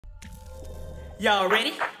Y'all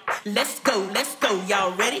ready? Let's go,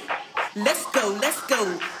 y'all ready? Let's go.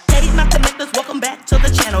 Hey, my connectors, welcome back to the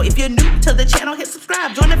channel. If you're new to the channel, hit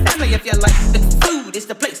subscribe, join the family. If you like the food, it's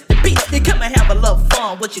the place to be. You come and have a little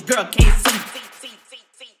fun, what your girl can't see.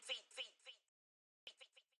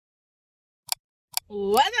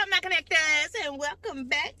 What's up, my connectors, and welcome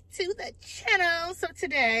back to the channel. So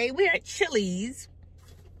today we're at Chili's.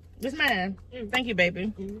 This mine. Thank you,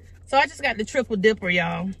 baby. So I just got the triple dipper,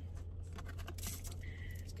 y'all,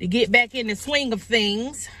 to get back in the swing of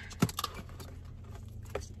things.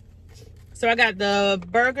 So I got the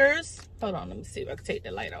burgers. Hold on, let me see if I can take the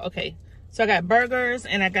light off. Okay, so I got burgers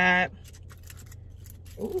and I got,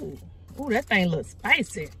 ooh, that thing looks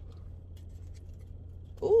spicy.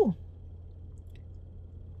 Ooh.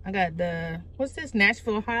 I got the, what's this,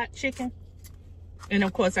 Nashville hot chicken. And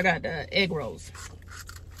of course I got the egg rolls.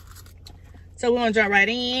 So we're gonna jump right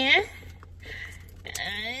in.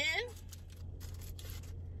 And,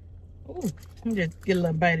 ooh, let me just get a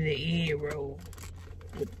little bite of the egg roll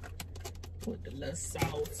with the little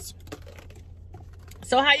sauce.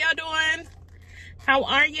 So how y'all doing? How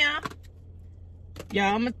are ya?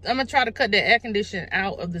 Y'all, I'm gonna try to cut the air conditioning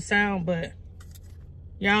out of the sound, but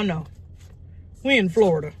y'all know, we in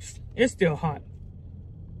Florida. It's still hot.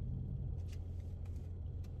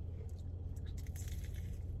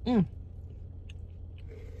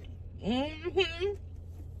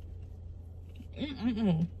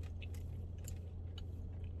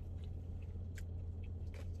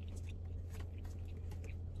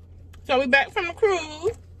 So we back from the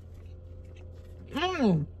cruise.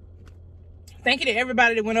 Thank you to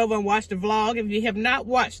everybody that went over and watched the vlog. If you have not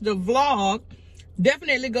watched the vlog,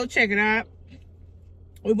 definitely go check it out.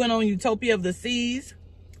 We went on Utopia of the Seas.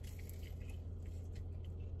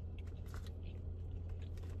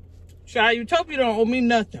 Child, Utopia don't owe me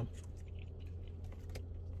nothing.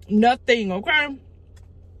 Nothing, okay?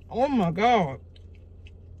 Oh my God.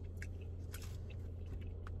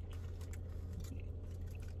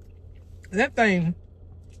 That thing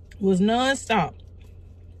was non-stop.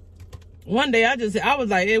 One day I was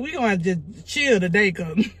like, hey, we gonna have to just chill today,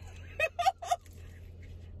 cause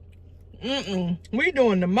we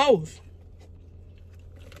doing the most.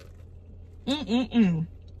 That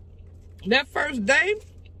first day,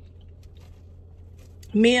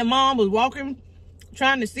 me and Mom was walking,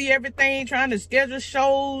 trying to see everything, trying to schedule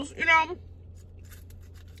shows, you know.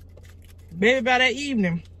 Baby, by that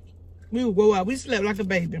evening, we would go out. We slept like a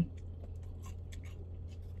baby.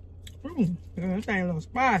 That thing a little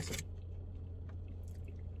spicy.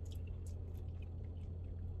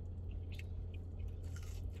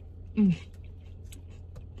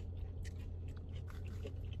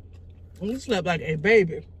 We slept like a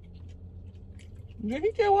baby. Did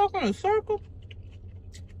he just walk in a circle?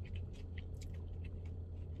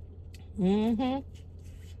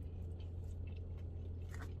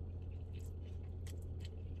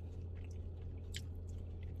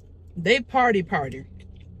 They party.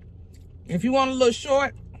 If you want a little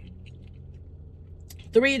short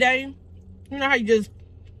 3-day, you know how you just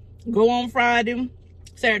go on Friday,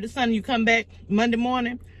 Saturday, Sunday, you come back Monday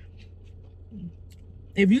morning.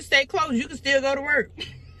 If you stay close, you can still go to work.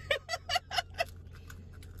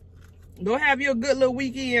 Go have your good little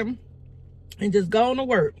weekend and just go on to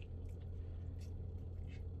work.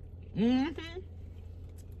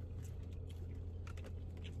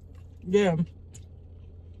 Yeah,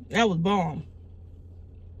 that was bomb.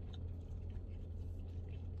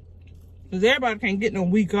 Because everybody can't get no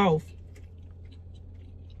week off.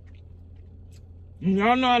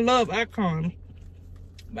 Y'all know I love Icon,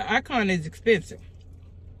 but Icon is expensive.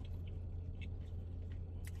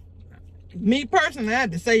 Me personally, I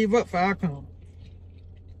had to save up for Icon.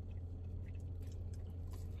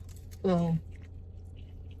 So,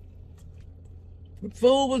 the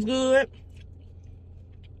food was good.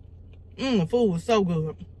 The food was so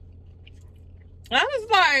good. I was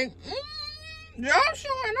like, y'all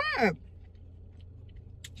showing up.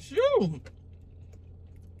 Shoot.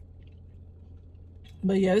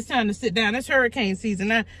 But yeah, it's time to sit down. It's hurricane season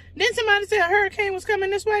now. Didn't somebody say a hurricane was coming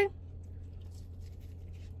this way?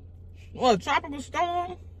 Well, a tropical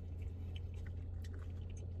storm?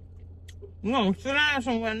 We're gonna sit down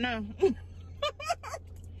somewhere now.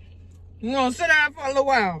 We're gonna sit down for a little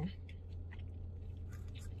while.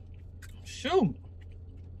 Shoot.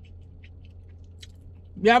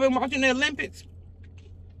 Y'all been watching the Olympics?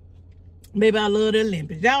 Baby, I love the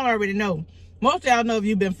Olympics. Y'all already know. Most of y'all know if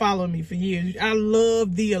you've been following me for years. I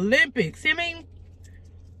love the Olympics. I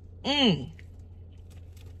mean,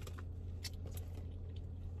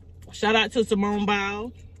 shout out to Simone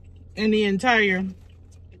Biles and the entire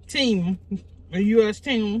team, the U.S.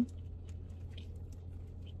 team.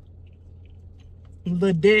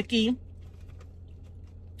 Ledecky.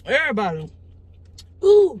 Everybody.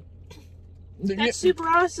 Ooh, that super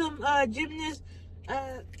awesome gymnast.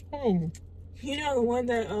 You know, the one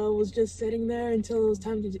that was just sitting there until it was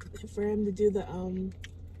time for him to do the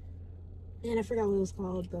man, I forgot what it was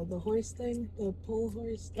called. The horse thing, the pole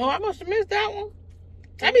horse thing. Oh, I must have missed that one.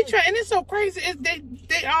 I be trying. It's so crazy. They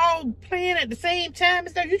all playing at the same time and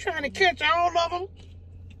stuff. You trying to catch all of them?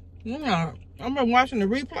 Yeah, I've been watching the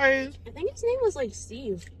replays. I think his name was like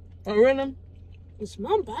Steve. Oh, really? His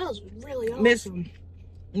mom Biles was really awesome.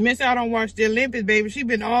 Miss out on watch the Olympics, baby. She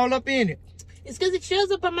been all up in it. It's because it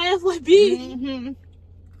shows up on my FYP. Mm-hmm.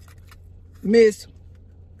 Miss,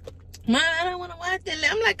 Mom, I don't want to watch the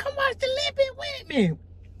Olympics. I'm like, come watch the Olympics with me.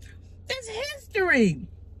 It's history.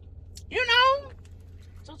 You know?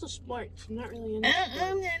 It's also sports. I'm not really into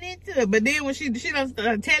I'm not into it. But then when she done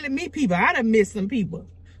start telling me people, I done missed some people.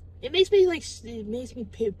 It makes me like, it makes me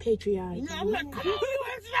patriotic. You know, I'm like, come on,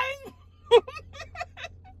 USA.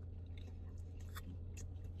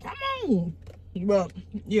 Come on. But,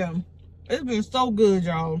 yeah. It's been so good,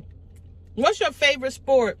 y'all. What's your favorite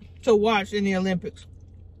sport to watch in the Olympics?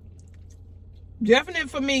 Definitely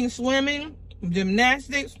for me, swimming,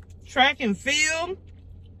 gymnastics, track and field.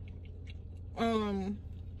 Child,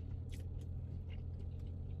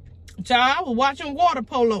 I was watching water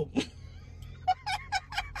polo.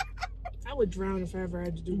 I would drown if I ever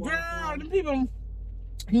had to do water polo. Girl, the people,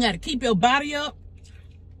 you gotta keep your body up.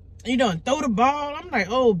 You don't throw the ball. I'm like,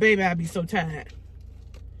 oh, baby, I'd be so tired.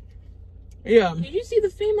 Yeah. Did you see the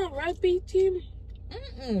female rugby team?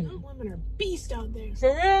 Mm-mm. Those women are beasts out there.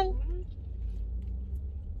 For real? Mm-hmm.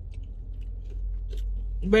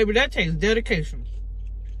 Baby, that takes dedication.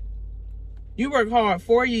 You work hard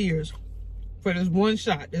 4 years for this one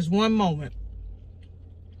shot, this one moment.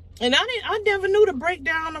 And I never knew the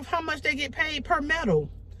breakdown of how much they get paid per medal.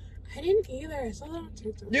 I didn't either. I saw that on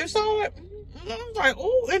TikTok. You saw it? Mm-hmm. I was like,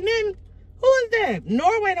 oh, and then who is that?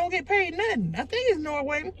 Norway don't get paid nothing. I think it's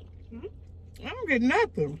Norway. Mm-hmm. I don't get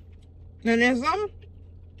nothing. And then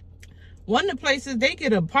one of the places they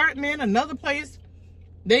get an apartment, another place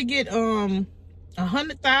they get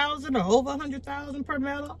 100,000 or over 100,000 per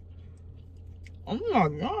medal. Oh my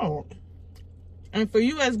God. And for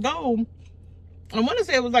US gold, I want to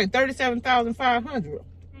say it was like 37,500.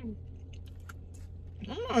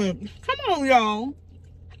 I'm like, come on, y'all.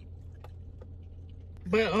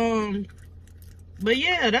 But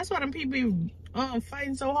yeah, that's why them people be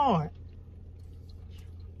fighting so hard.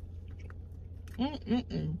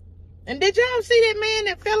 And did y'all see that man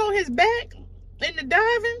that fell on his back in the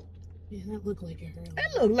diving? Yeah, that looked like it hurt.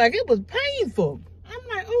 That looked like it was painful. I'm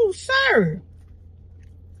like, oh, sir.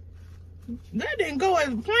 That didn't go as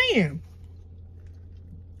planned.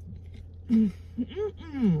 Did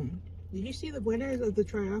you see the winners of the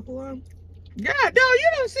triathlon? God, no, you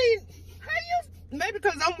don't see. How you? Maybe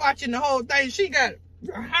because I'm watching the whole thing. She got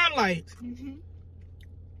her highlights.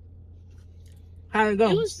 How it go?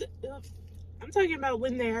 It was, I'm talking about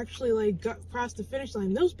when they actually like got across the finish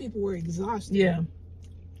line. Those people were exhausted. Yeah.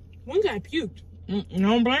 One guy puked.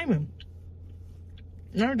 Don't blame him.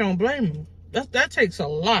 No, don't blame him. That takes a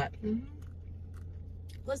lot.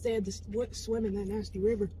 Plus, they had to swim in that nasty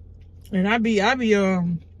river. And I be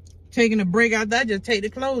taking a break out there. I just take the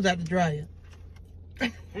clothes out the dryer.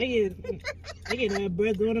 I get that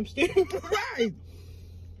breath going upstairs. Right.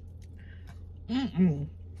 I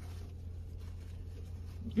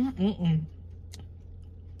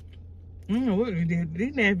don't know what they did.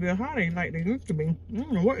 These Nashville hot ain't like they used to be. I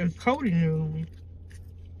don't know what is coating you.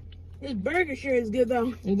 This burger sure is good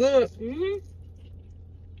though. Good.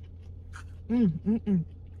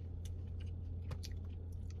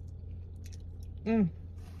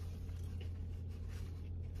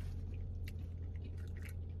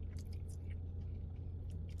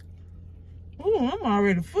 Oh, I'm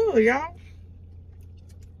already full, y'all.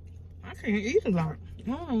 I can't eat a lot.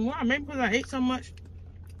 I don't know why. Maybe because I ate so much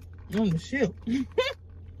on the ship.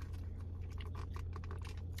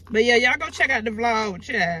 But yeah, y'all go check out the vlog,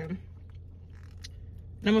 child.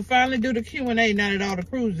 I'm gonna finally do the Q&A now that all the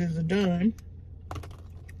cruises are done.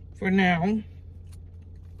 For now.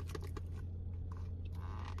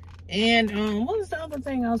 And what was the other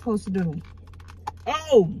thing I was supposed to do?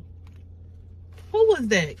 Oh, who was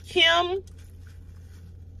that? Kim?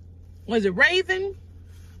 Was it Raven?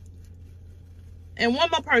 And one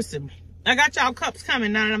more person. I got y'all cups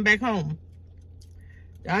coming now that I'm back home.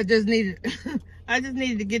 I just needed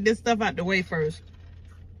to get this stuff out the way first.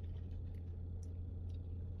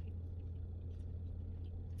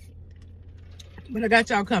 But I got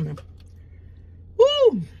y'all coming.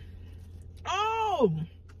 Woo! Oh!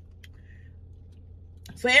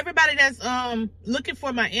 For everybody that's looking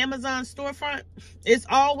for my Amazon storefront, it's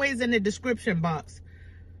always in the description box.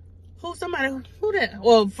 Who that?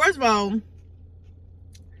 Well, first of all,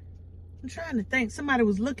 I'm trying to think. Somebody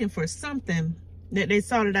was looking for something that they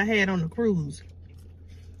saw that I had on the cruise.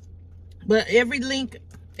 But every link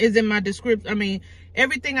is in my description. I mean,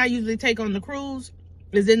 everything I usually take on the cruise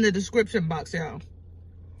is in the description box, y'all.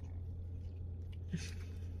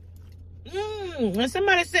 When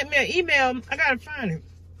somebody sent me an email, I gotta find it,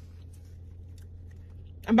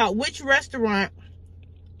 about which restaurant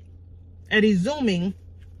at Izumi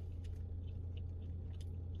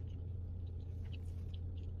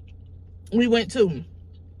we went to.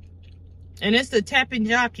 And it's the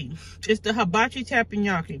teppanyaki. It's the hibachi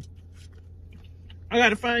teppanyaki. I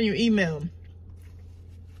gotta find your email.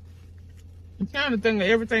 I'm trying to think of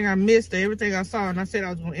everything I missed, everything I saw, and I said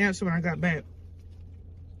I was gonna answer when I got back.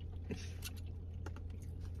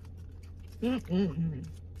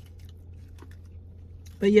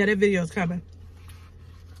 But yeah, that video's coming.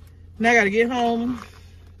 Now I gotta get home,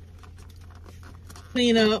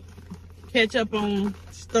 clean up, catch up on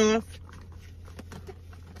stuff.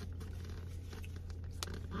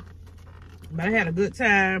 But I had a good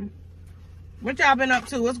time. What y'all been up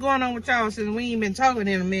to? What's going on with y'all since we ain't been talking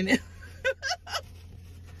in a minute?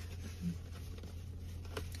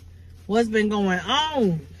 What's been going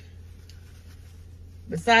on?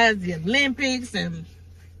 Besides the Olympics, and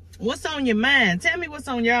what's on your mind? Tell me what's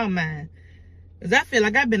on y'all mind. Because I feel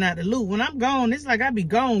like I've been out the loop. When I'm gone, it's like I be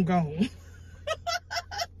gone.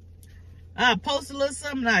 I post a little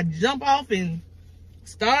something, I jump off and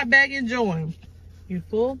start back enjoying. You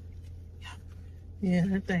full? Yeah,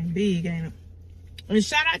 that thing big, ain't it? And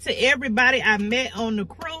shout out to everybody I met on the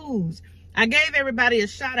cruise. I gave everybody a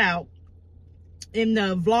shout out in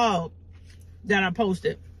the vlog that I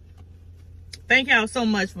posted. Thank y'all so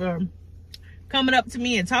much for coming up to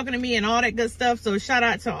me and talking to me and all that good stuff. So shout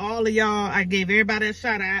out to all of y'all. I gave everybody a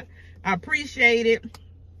shout out. I appreciate it.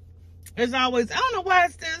 As always, I don't know why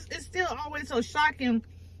it's still always so shocking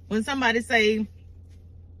when somebody say,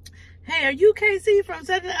 hey, are you KC from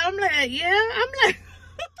such and I'm like, yeah. I'm like,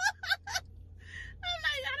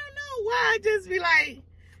 I don't know why. I just be like,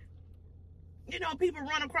 you know, people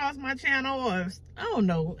run across my channel, or I don't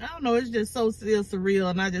know. It's just so still surreal,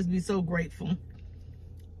 and I just be so grateful.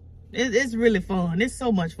 It's really fun. It's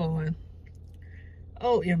so much fun.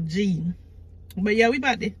 OMG. But yeah, we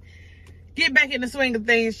about to get back in the swing of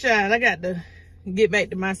things, child. I got to get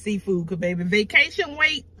back to my seafood, because baby, vacation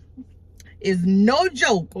weight is no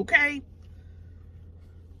joke, okay?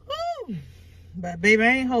 Woo. But baby, I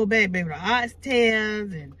ain't hold back, baby. The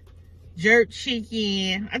oxtails and jerk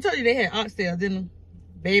chicken. I told you they had oxtails, didn't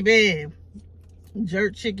they? Baby,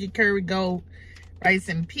 jerk chicken, curry goat, rice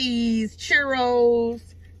and peas, churros,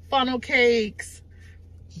 funnel cakes,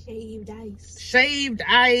 shaved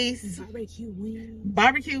ice,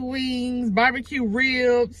 barbecue wings, barbecue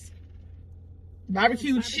ribs,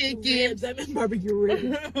 barbecue chicken, barbecue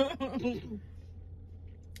ribs.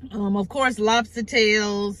 Of course, lobster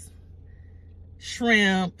tails,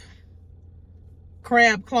 shrimp,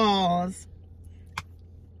 crab claws,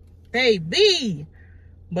 baby.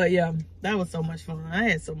 But yeah, that was so much fun. I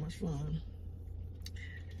had so much fun.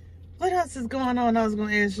 What else is going on I was going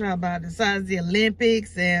to ask y'all about besides the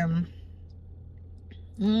Olympics? And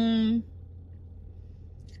I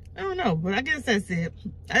don't know, but I guess that's it.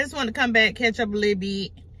 I just want to come back, catch up a little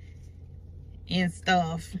bit and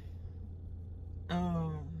stuff.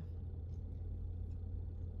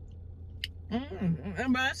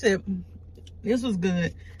 But I said, this was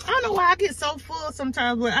good. I don't know why I get so full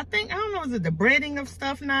sometimes, but I don't know, is it the breading of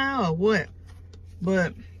stuff now or what?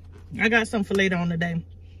 But I got some for later on today.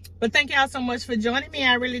 But thank y'all so much for joining me.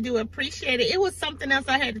 I really do appreciate it. It was something else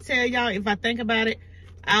I had to tell y'all. If I think about it,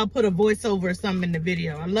 I'll put a voiceover or something in the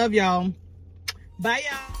video. I love y'all. Bye,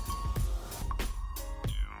 y'all.